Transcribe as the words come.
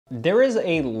There is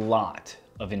a lot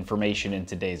of information in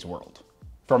today's world.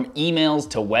 From emails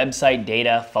to website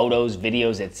data, photos,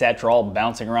 videos, etc., all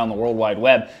bouncing around the World Wide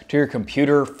Web, to your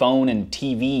computer, phone, and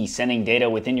TV, sending data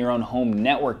within your own home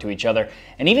network to each other,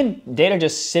 and even data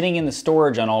just sitting in the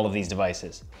storage on all of these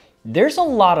devices. There's a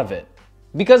lot of it.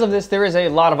 Because of this, there is a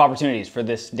lot of opportunities for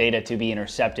this data to be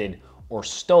intercepted or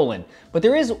stolen. But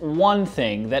there is one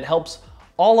thing that helps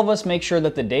all of us make sure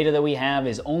that the data that we have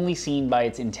is only seen by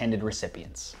its intended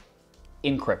recipients: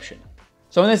 encryption.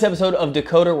 So in this episode of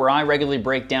Decodr, where I regularly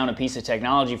break down a piece of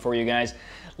technology for you guys,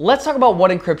 let's talk about what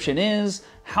encryption is,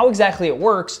 how exactly it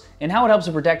works, and how it helps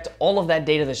to protect all of that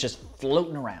data that's just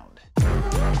floating around.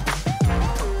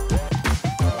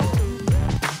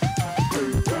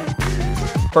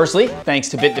 Firstly, thanks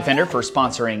to Bitdefender for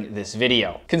sponsoring this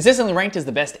video. Consistently ranked as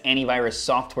the best antivirus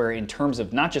software in terms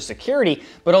of not just security,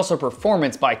 but also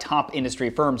performance by top industry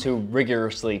firms who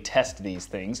rigorously test these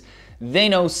things, they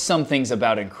know some things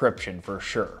about encryption for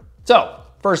sure. So,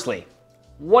 firstly,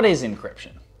 what is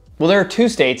encryption? Well, there are two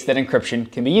states that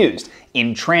encryption can be used: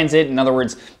 in transit, in other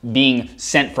words, being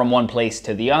sent from one place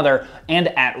to the other, and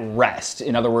at rest,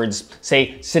 in other words,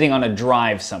 say, sitting on a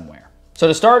drive somewhere. So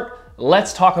to start,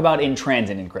 let's talk about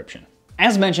in-transit encryption.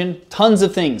 As mentioned, tons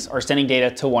of things are sending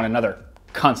data to one another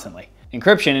constantly.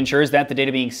 Encryption ensures that the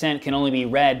data being sent can only be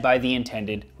read by the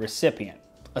intended recipient.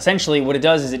 Essentially, what it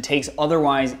does is it takes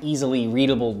otherwise easily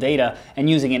readable data, and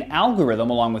using an algorithm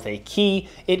along with a key,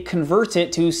 it converts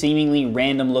it to seemingly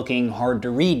random-looking,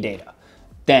 hard-to-read data.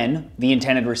 Then, the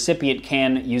intended recipient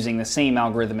can, using the same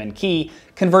algorithm and key,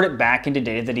 convert it back into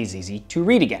data that is easy to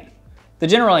read again. The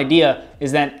general idea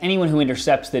is that anyone who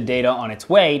intercepts the data on its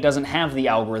way doesn't have the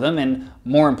algorithm and,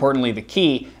 more importantly, the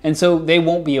key, and so they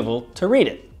won't be able to read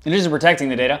it. In addition to protecting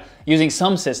the data, using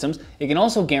some systems, it can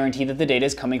also guarantee that the data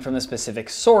is coming from the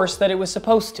specific source that it was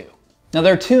supposed to. Now,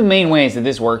 there are two main ways that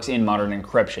this works in modern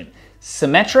encryption: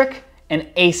 symmetric and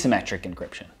asymmetric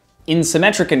encryption. In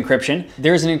symmetric encryption,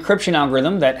 there's an encryption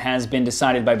algorithm that has been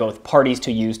decided by both parties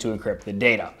to use to encrypt the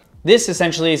data. This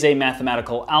essentially is a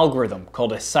mathematical algorithm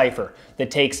called a cipher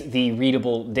that takes the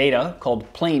readable data,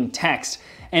 called plain text,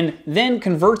 and then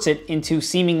converts it into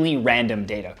seemingly random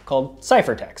data, called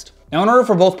ciphertext. Now, in order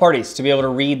for both parties to be able to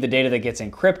read the data that gets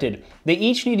encrypted, they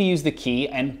each need to use the key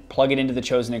and plug it into the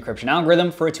chosen encryption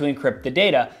algorithm for it to encrypt the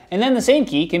data, and then the same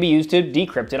key can be used to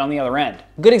decrypt it on the other end.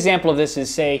 A good example of this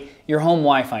is, say, your home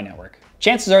Wi-Fi network.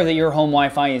 Chances are that your home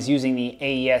Wi-Fi is using the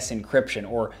AES encryption,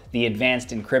 or the Advanced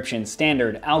Encryption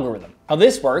Standard algorithm. How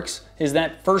this works is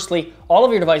that, firstly, all of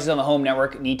your devices on the home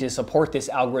network need to support this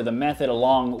algorithm method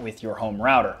along with your home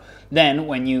router. Then,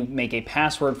 when you make a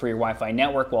password for your Wi-Fi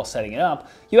network while setting it up,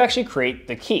 you actually create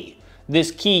the key. This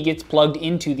key gets plugged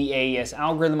into the AES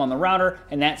algorithm on the router,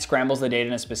 and that scrambles the data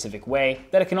in a specific way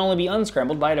that it can only be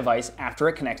unscrambled by a device after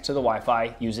it connects to the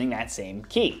Wi-Fi using that same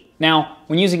key. Now,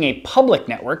 when using a public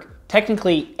network,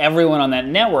 technically everyone on that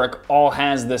network all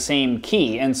has the same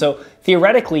key, and so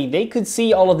theoretically they could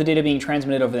see all of the data being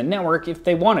transmitted over the network if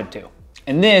they wanted to.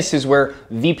 And this is where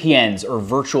VPNs, or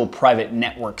virtual private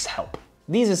networks, help.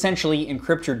 These essentially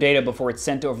encrypt your data before it's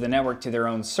sent over the network to their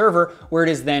own server, where it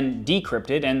is then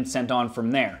decrypted and sent on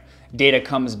from there. Data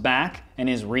comes back and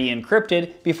is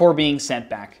re-encrypted before being sent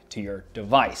back to your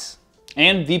device.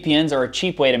 And VPNs are a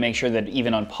cheap way to make sure that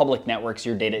even on public networks,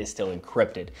 your data is still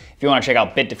encrypted. If you want to check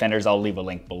out Bitdefenders, I'll leave a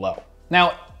link below.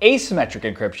 Now,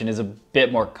 asymmetric encryption is a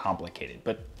bit more complicated,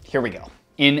 but here we go.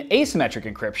 In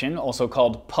asymmetric encryption, also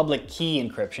called public key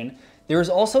encryption, there is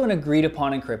also an agreed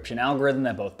upon encryption algorithm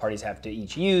that both parties have to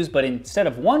each use, but instead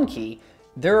of one key,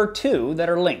 there are two that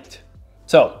are linked.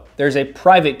 So there's a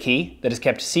private key that is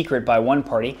kept secret by one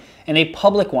party and a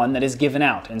public one that is given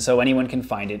out, and so anyone can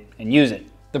find it and use it.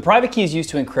 The private key is used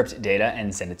to encrypt data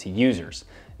and send it to users.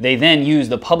 They then use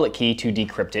the public key to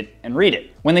decrypt it and read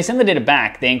it. When they send the data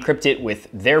back, they encrypt it with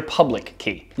their public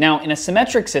key. Now, in a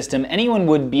symmetric system, anyone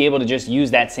would be able to just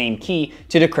use that same key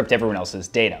to decrypt everyone else's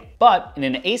data. But in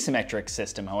an asymmetric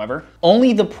system, however,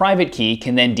 only the private key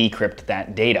can then decrypt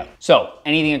that data. So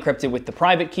anything encrypted with the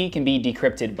private key can be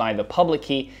decrypted by the public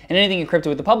key, and anything encrypted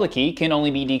with the public key can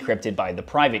only be decrypted by the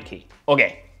private key.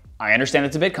 Okay, I understand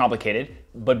it's a bit complicated,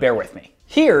 but bear with me.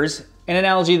 Here's an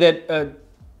analogy that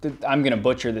I'm gonna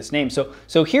butcher this name.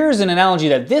 So here's an analogy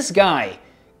that this guy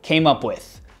came up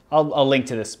with. I'll link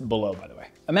to this below, by the way.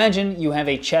 Imagine you have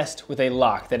a chest with a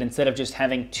lock that, instead of just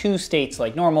having two states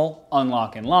like normal,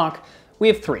 unlock and lock, we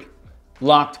have three.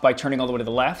 Locked by turning all the way to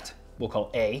the left, we'll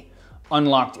call A,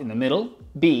 unlocked in the middle,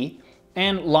 B,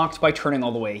 and locked by turning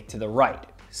all the way to the right,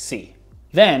 C.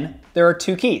 Then there are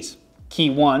two keys. Key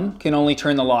 1 can only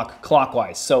turn the lock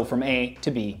clockwise, so from A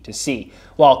to B to C,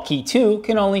 while key 2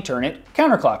 can only turn it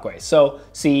counterclockwise, so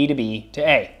C to B to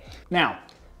A. Now,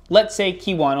 let's say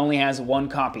key 1 only has one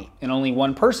copy, and only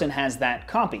one person has that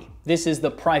copy. This is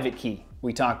the private key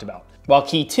we talked about. While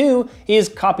key 2 is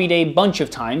copied a bunch of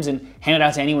times and handed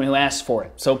out to anyone who asks for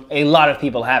it, so a lot of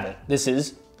people have it. This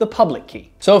is the public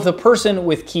key. So if the person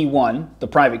with key 1, the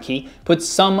private key, puts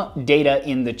some data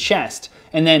in the chest,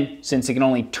 and then, since it can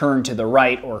only turn to the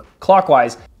right or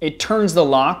clockwise, it turns the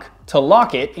lock to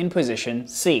lock it in position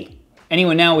C.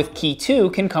 Anyone now with key 2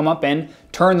 can come up and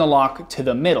turn the lock to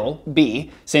the middle,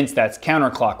 B, since that's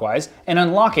counterclockwise, and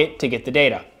unlock it to get the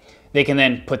data. They can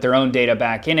then put their own data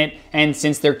back in it, and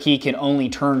since their key can only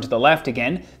turn to the left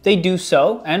again, they do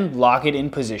so and lock it in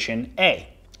position A.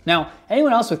 Now,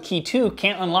 anyone else with key 2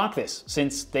 can't unlock this,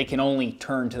 since they can only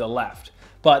turn to the left.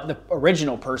 But the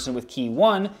original person with key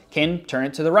 1 can turn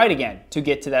it to the right again to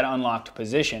get to that unlocked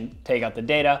position, take out the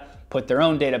data, put their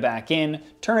own data back in,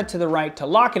 turn it to the right to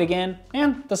lock it again,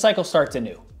 and the cycle starts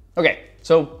anew. Okay,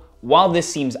 so while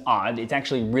this seems odd, it's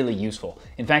actually really useful.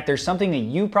 In fact, there's something that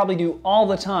you probably do all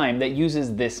the time that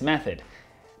uses this method: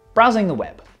 browsing the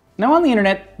web. Now on the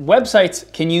internet,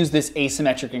 websites can use this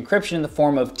asymmetric encryption in the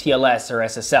form of TLS or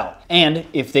SSL. And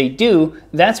if they do,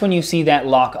 that's when you see that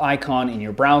lock icon in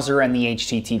your browser and the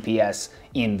HTTPS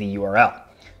in the URL.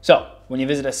 So when you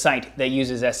visit a site that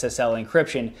uses SSL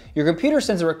encryption, your computer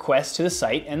sends a request to the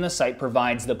site and the site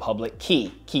provides the public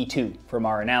key, key 2 from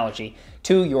our analogy,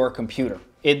 to your computer.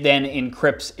 It then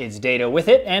encrypts its data with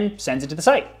it and sends it to the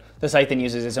site. The site then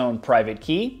uses its own private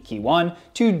key, key 1,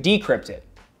 to decrypt it,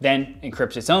 then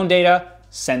encrypts its own data,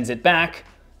 sends it back,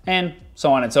 and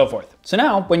so on and so forth. So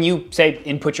now, when you, say,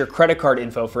 input your credit card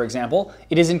info, for example,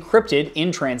 it is encrypted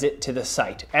in transit to the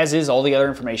site, as is all the other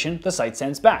information the site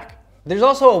sends back. There's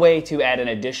also a way to add an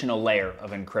additional layer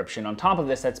of encryption on top of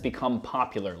this that's become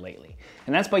popular lately,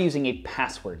 and that's by using a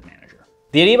password manager.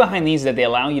 The idea behind these is that they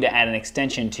allow you to add an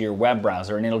extension to your web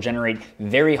browser and it'll generate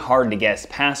very hard to guess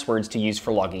passwords to use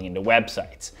for logging into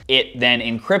websites. It then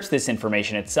encrypts this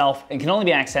information itself and can only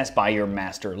be accessed by your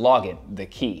master login, the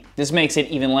key. This makes it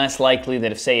even less likely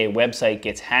that if, say, a website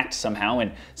gets hacked somehow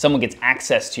and someone gets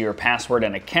access to your password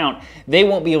and account, they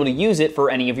won't be able to use it for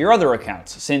any of your other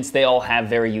accounts, since they all have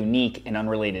very unique and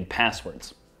unrelated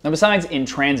passwords. Now, besides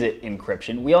in-transit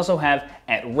encryption, we also have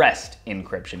at-rest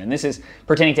encryption, and this is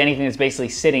pertaining to anything that's basically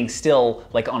sitting still,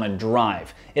 like on a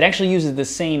drive. It actually uses the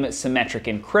same symmetric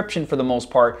encryption for the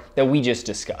most part that we just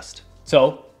discussed.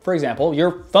 So, for example,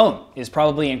 your phone is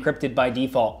probably encrypted by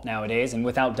default nowadays, and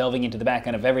without delving into the back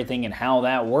end of everything and how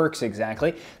that works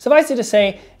exactly, suffice it to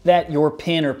say that your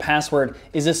PIN or password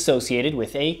is associated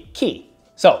with a key.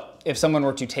 So, if someone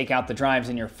were to take out the drives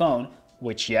in your phone,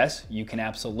 which yes, you can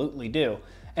absolutely do,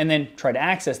 and then try to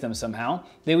access them somehow,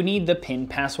 they would need the PIN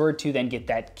password to then get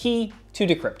that key to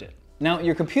decrypt it. Now,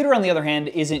 your computer, on the other hand,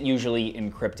 isn't usually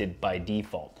encrypted by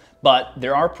default, but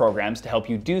there are programs to help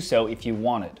you do so if you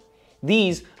wanted.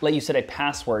 These let you set a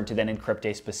password to then encrypt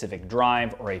a specific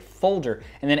drive or a folder,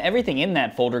 and then everything in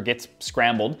that folder gets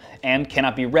scrambled and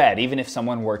cannot be read, even if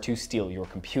someone were to steal your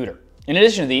computer. In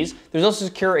addition to these, there's also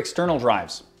secure external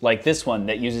drives, like this one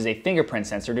that uses a fingerprint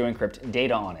sensor to encrypt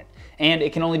data on it. And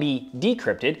it can only be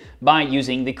decrypted by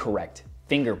using the correct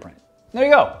fingerprint. There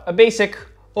you go, a basic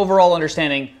overall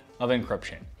understanding of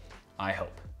encryption, I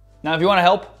hope. Now, if you want to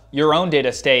help your own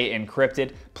data stay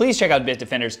encrypted, please check out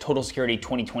Bitdefender's Total Security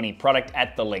 2020 product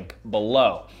at the link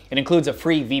below. It includes a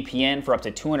free VPN for up to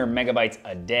 200 megabytes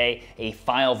a day, a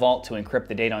file vault to encrypt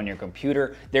the data on your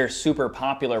computer, their super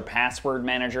popular password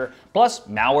manager, plus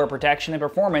malware protection and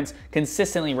performance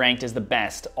consistently ranked as the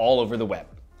best all over the web.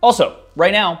 Also,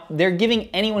 right now, they're giving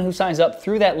anyone who signs up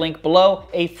through that link below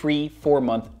a free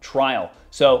 4-month trial,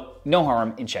 so no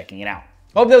harm in checking it out.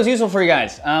 Hope that was useful for you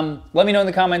guys. Let me know in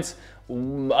the comments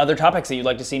other topics that you'd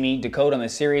like to see me decode on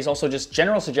this series. Also, just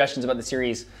general suggestions about the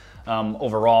series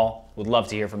overall. Would love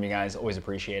to hear from you guys. Always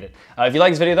appreciate it. If you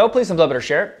like this video, though, please thumbs up it or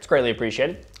share it. It's greatly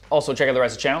appreciated. Also, check out the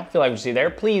rest of the channel. If you like what you see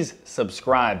there, please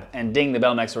subscribe and ding the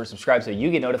bell next to it. Subscribe so you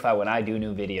get notified when I do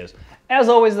new videos. As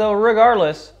always, though,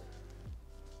 regardless,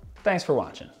 thanks for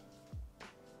watching.